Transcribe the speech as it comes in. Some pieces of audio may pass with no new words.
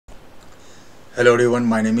Hello everyone,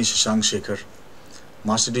 my name is Shashank Shekhar,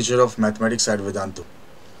 Master Teacher of Mathematics at Vedantu.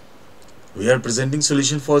 We are presenting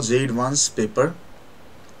solution for JEE Advanced Paper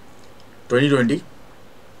 2020,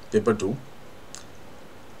 Paper 2.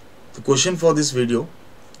 The question for this video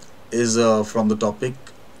is from the topic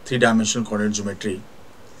 3-dimensional coordinate geometry.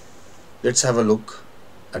 Let's have a look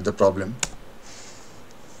at the problem.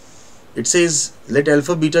 It says, let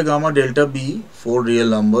alpha, beta, gamma, delta be 4 real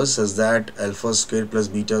numbers such that alpha square plus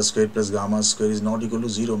beta square plus gamma square is not equal to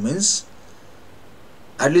 0, means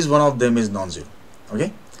at least one of them is non-zero.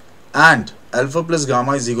 Okay, and alpha plus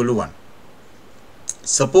gamma is equal to 1.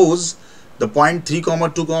 Suppose the point 3, 2,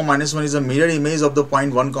 -1 is a mirror image of the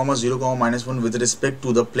point 1, 0, -1 with respect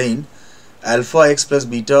to the plane alpha x plus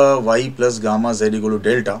beta y plus gamma z equal to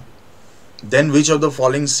delta. Then which of the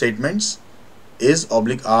following statements is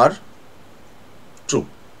 /R true?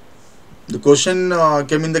 The question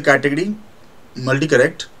came in the category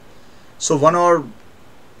multi-correct. So one or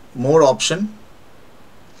more option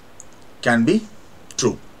can be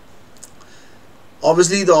true.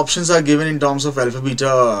 Obviously the options are given in terms of alpha,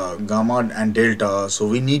 beta, gamma and delta. So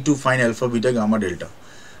we need to find alpha, beta, gamma, delta.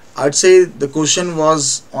 I'd say the question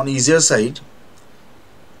was on easier side.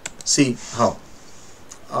 See how.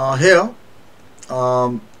 Here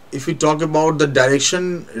if we talk about the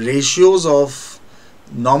direction ratios of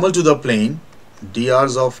normal to the plane,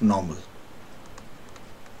 DRs of normal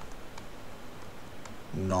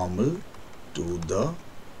to the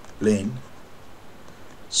plane.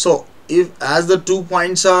 So if as the 2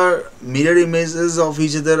 points are mirror images of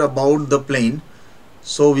each other about the plane,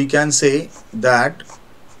 so we can say that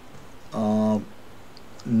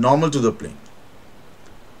normal to the plane.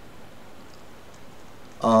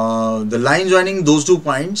 The line joining those 2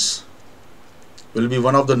 points will be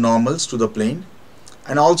one of the normals to the plane,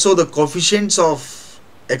 and also the coefficients of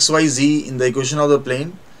xyz in the equation of the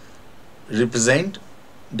plane represent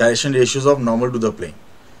direction ratios of normal to the plane.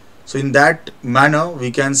 So in that manner we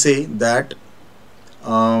can say that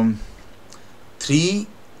 3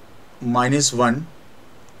 minus 1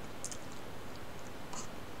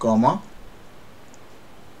 comma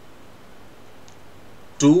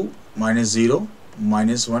 2 minus 0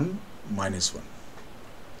 minus 1 minus 1.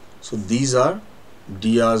 So these are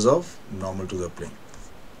DRs of normal to the plane.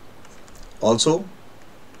 Also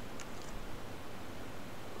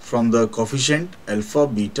from the coefficient alpha,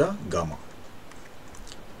 beta, gamma.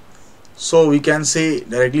 So we can say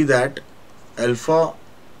directly that alpha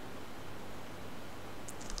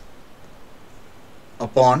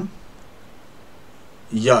upon,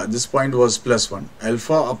 this point was plus 1,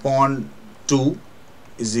 alpha upon 2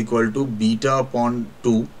 is equal to beta upon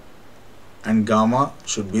 2 and gamma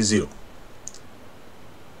should be 0.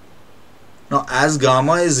 Now as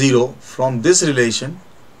gamma is 0, from this relation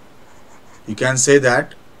you can say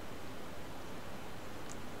that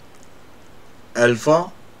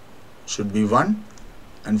alpha should be 1,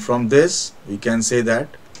 and from this we can say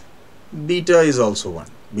that beta is also 1.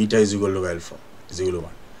 Beta is equal to alpha is equal to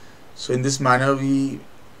 1. So in this manner we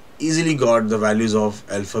easily got the values of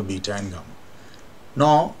alpha, beta and gamma.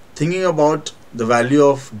 Now thinking about the value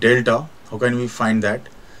of delta, how can we find that?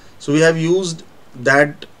 So we have used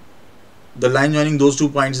that the line joining those 2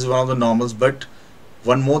 points is one of the normals, but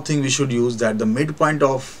one more thing we should use, that the midpoint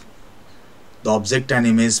of the object and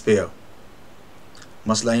image pair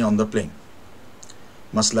must lie on the plane.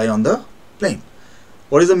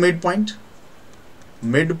 What is the midpoint?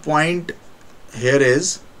 Midpoint here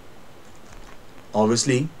is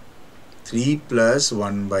obviously 3 plus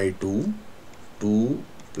 1 by 2, 2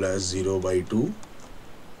 plus 0 by 2,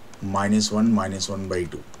 minus 1 by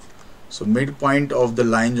 2. So midpoint of the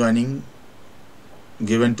line joining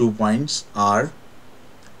given 2 points are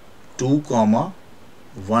 2, 1,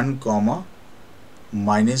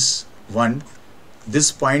 minus 1.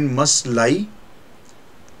 This point must lie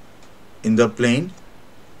in the plane.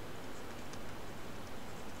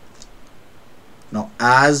 Now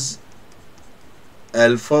as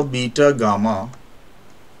alpha, beta, gamma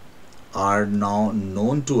are now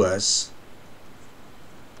known to us,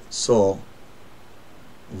 so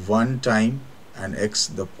 1 time and x,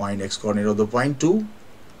 the point x coordinate of the point 2,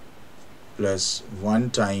 plus 1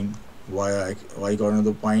 time y coordinate of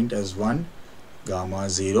the point as 1, gamma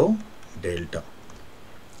 0, delta.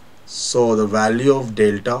 So the value of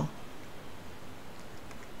delta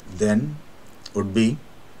then would be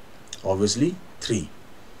obviously 3.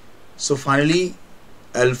 So finally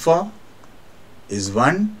alpha is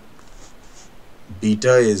 1,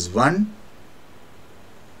 beta is 1,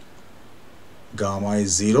 gamma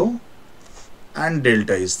is 0 and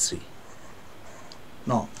delta is 3.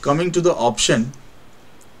 Now coming to the option,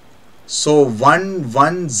 So 1,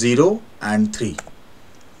 1, 0 and 3.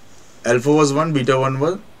 Alpha was 1, beta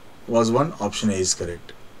 1 was 1. Option A is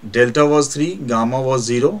correct. Delta was 3, gamma was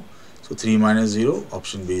 0. So 3 minus 0,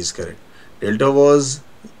 option B is correct. Delta was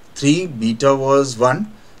 3, beta was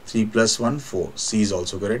 1. 3 plus 1, 4. C is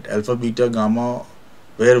also correct. Alpha, beta, gamma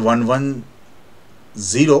were 1, 1,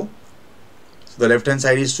 0. So the left hand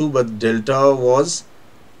side is 2, but delta was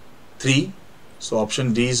 3. So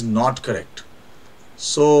option D is not correct.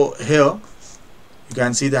 So here you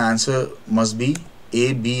can see the answer must be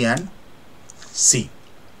A, B and C.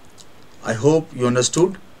 I hope you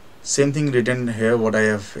understood. Same thing written here what I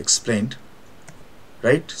have explained.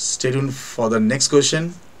 Right? Stay tuned for the next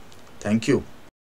question. Thank you.